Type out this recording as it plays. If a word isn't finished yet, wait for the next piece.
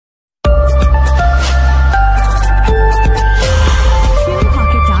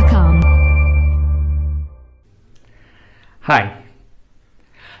Hi.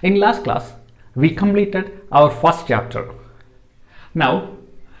 In last class, we completed our first chapter. Now,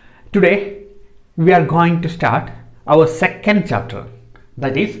 today we are going to start our second chapter,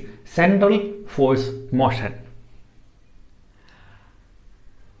 that is central force motion.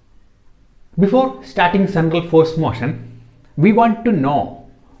 Before starting central force motion, we want to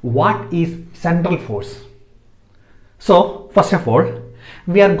know what is central force. So, first of all,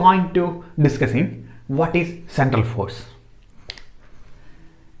 we are going to discussing what is central force.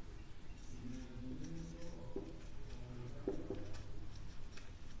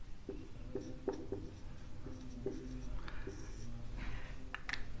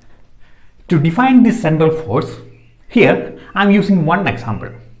 To define this central force, here I am using one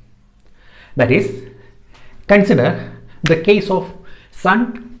example. That is, consider the case of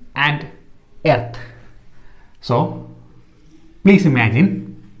Sun and Earth. So, please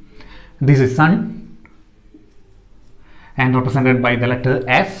imagine this is Sun and represented by the letter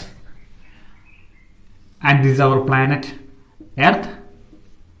S, and this is our planet Earth,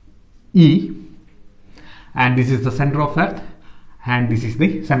 E, and this is the center of Earth, and this is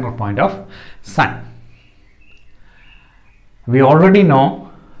the center point of Sun. We already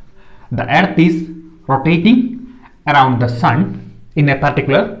know the Earth is rotating around the Sun in a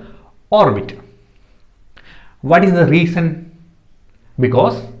particular orbit. What is the reason?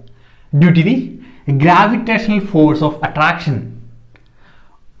 Because due to the gravitational force of attraction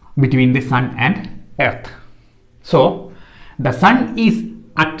between the Sun and Earth. So the Sun is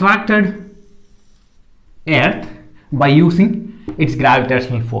attracted Earth by using its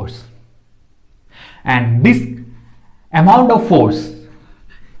gravitational force, and this amount of force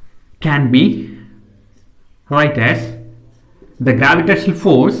can be written as the gravitational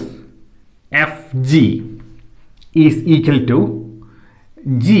force Fg is equal to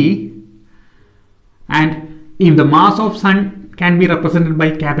G, and if the mass of Sun can be represented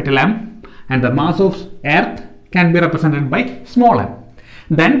by capital M and the mass of Earth can be represented by small m,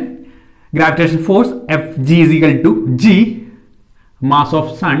 then gravitational force Fg is equal to G, mass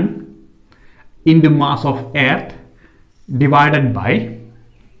of Sun into mass of Earth divided by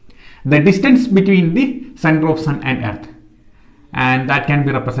the distance between the center of Sun and Earth, and that can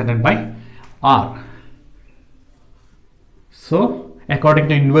be represented by R. So according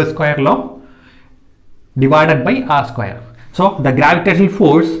to inverse square law, divided by R square. So the gravitational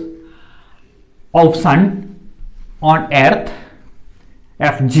force of Sun on Earth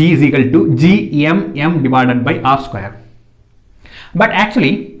Fg is equal to Gmm divided by R square. But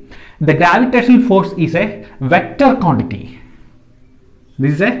actually the gravitational force is a vector quantity.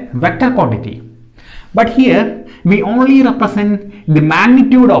 This is a vector quantity. But here we only represent the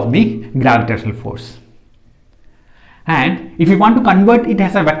magnitude of the gravitational force. And if we want to convert it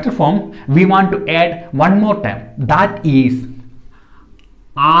as a vector form, we want to add one more term, that is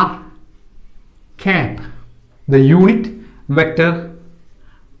R cap, the unit vector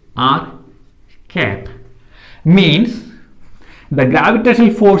R cap, means the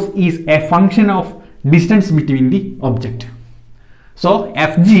gravitational force is a function of distance between the object. So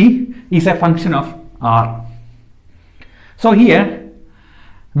Fg is a function of R. So here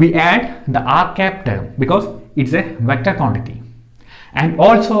we add the R cap term because it's a vector quantity, and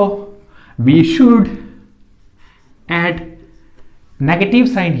also we should add negative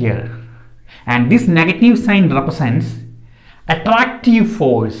sign here, and this negative sign represents attractive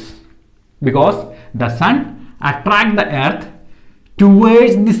force because the Sun attracts the Earth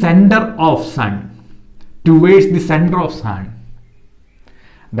towards the center of Sun.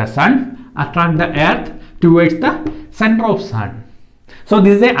 The Sun attracts the Earth towards the center of Sun. So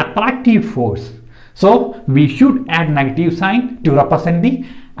this is an attractive force. So we should add negative sign to represent the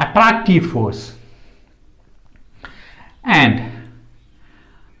attractive force. And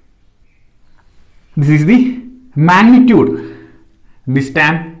this is the magnitude. This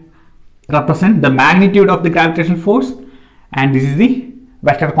term represents the magnitude of the gravitational force, and this is the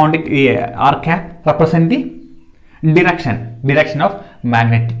vector quantity R cap represent the direction of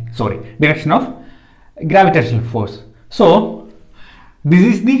gravitational force. So this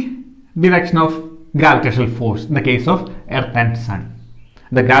is the direction of gravitational force in the case of Earth and Sun.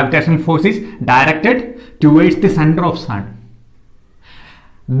 The gravitational force is directed towards the center of Sun.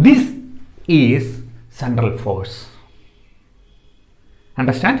 This is central force.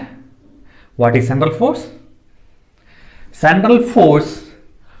 Understand? What is central force? Central force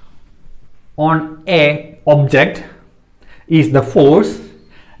on a object is the force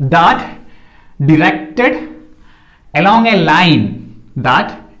that directed along a line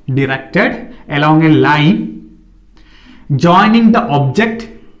joining the object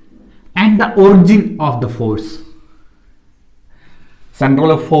and the origin of the force.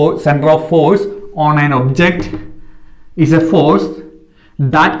 center of force on an object is a force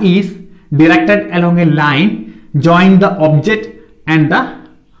that is directed along a line joining the object and the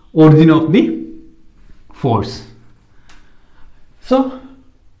origin of the force. So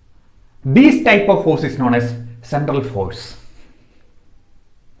this type of force is known as central force.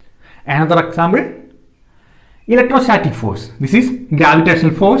 Another example, electrostatic force. This is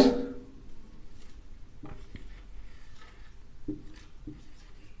gravitational force.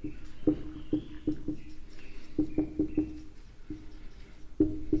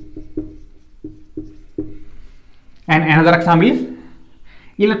 And another example is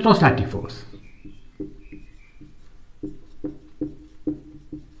electrostatic force.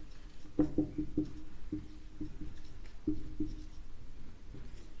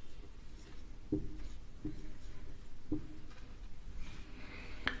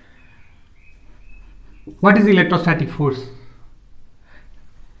 What is electrostatic force?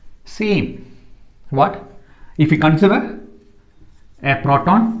 Same. What? If we consider a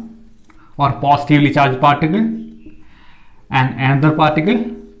proton or positively charged particle and another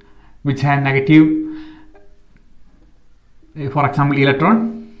particle which has negative, for example,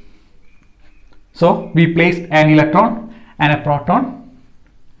 electron. So we placed an electron and a proton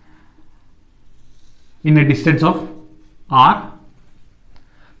in a distance of r.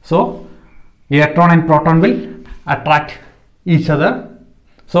 So electron and proton will attract each other.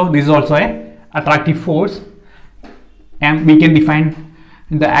 So this is also a attractive force, and we can define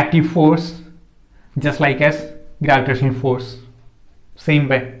the active force just like as gravitational force, same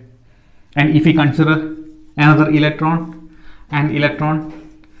way. And if we consider another electron and electron,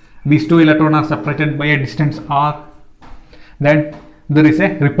 these two electrons are separated by a distance r, then there is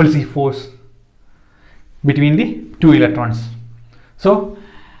a repulsive force between the two electrons. So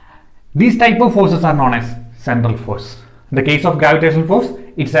these type of forces are known as central force. In the case of gravitational force,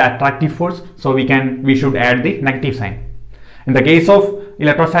 it's an attractive force, so we should add the negative sign. In the case of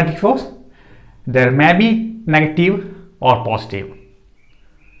electrostatic force, there may be negative or positive.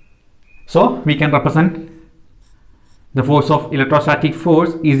 So we can represent the force of electrostatic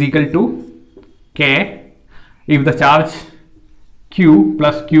force is equal to K if the charge Q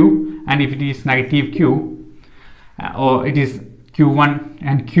plus Q, and if it is negative Q, or it is Q1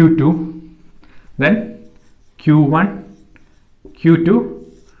 and Q2, then Q1 Q2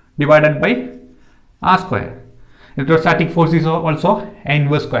 divided by R square. Electrostatic force is also an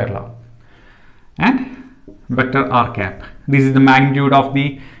inverse square law, and vector r cap. This is the magnitude of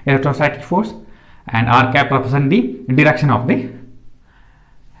the electrostatic force, and r cap represents the direction of the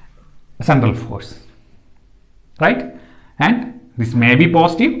central force, right? And this may be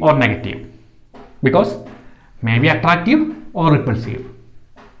positive or negative because may be attractive or repulsive,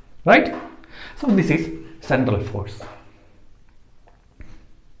 right? So this is central force.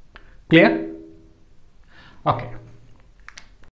 Clear? Okay.